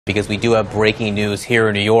Because we do have breaking news here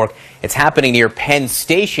in New York. It's happening near Penn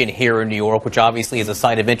Station here in New York, which obviously is a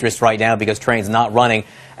site of interest right now because trains not running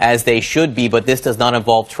as they should be, but this does not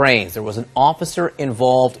involve trains. There was an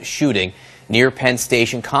officer-involved shooting near Penn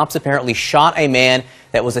Station. Cops apparently shot a man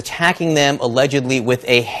that was attacking them allegedly with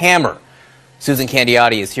a hammer. Susan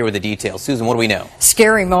Candiotti is here with the details. Susan, what do we know?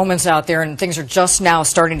 Scary moments out there, and things are just now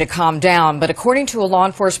starting to calm down. But according to a law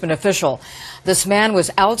enforcement official, this man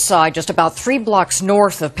was outside just about 3 blocks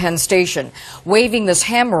north of Penn Station, waving this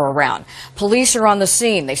hammer around. Police are on the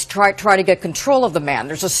scene. They try to get control of the man.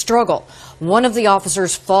 There's a struggle. One of the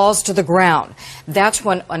officers falls to the ground. That's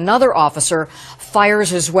when another officer fires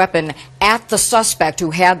his weapon at the suspect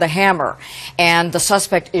who had the hammer, and the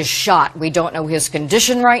suspect is shot. We don't know his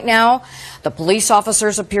condition right now. The police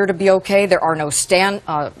officers appear to be okay. There are no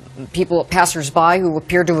passers-by who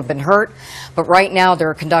appear to have been hurt, but right now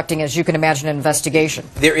they're conducting, as you can imagine, an investigation.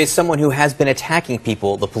 There is someone who has been attacking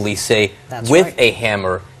people, the police say, with a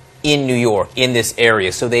hammer in New York, in this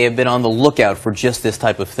area, so they have been on the lookout for just this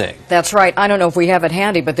type of thing. That's right. I don't know if we have it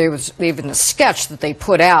handy, but there was even a sketch that they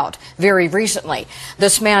put out very recently.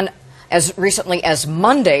 This man, as recently as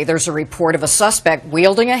Monday, there's a report of a suspect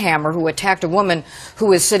wielding a hammer who attacked a woman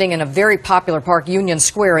who is sitting in a very popular park, Union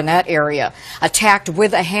Square, in that area, attacked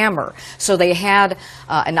with a hammer. So they had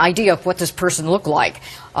an idea of what this person looked like.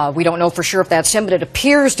 We don't know for sure if that's him, but it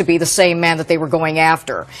appears to be the same man that they were going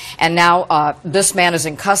after. And now this man is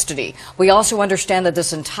in custody. We also understand that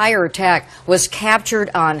this entire attack was captured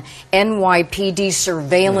on NYPD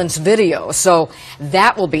surveillance video. So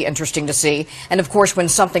that will be interesting to see. And of course, when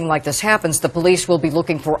something like this happens, the police will be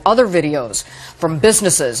looking for other videos from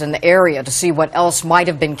businesses in the area to see what else might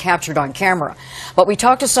have been captured on camera. But we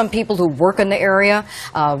talked to some people who work in the area,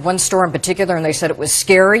 one store in particular, and they said it was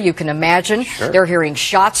scary. You can imagine. Sure. They're hearing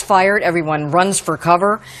shots fired. Everyone runs for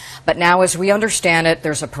cover. But now, as we understand it,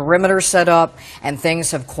 there's a perimeter set up, and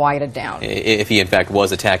things have quieted down. If he, in fact,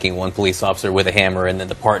 was attacking one police officer with a hammer and then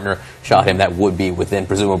the partner shot him, that would be within,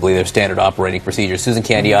 presumably, their standard operating procedures. Susan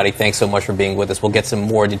Candiotti, thanks so much for being with us. We'll get some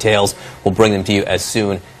more details. We'll bring them to you as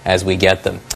soon as we get them.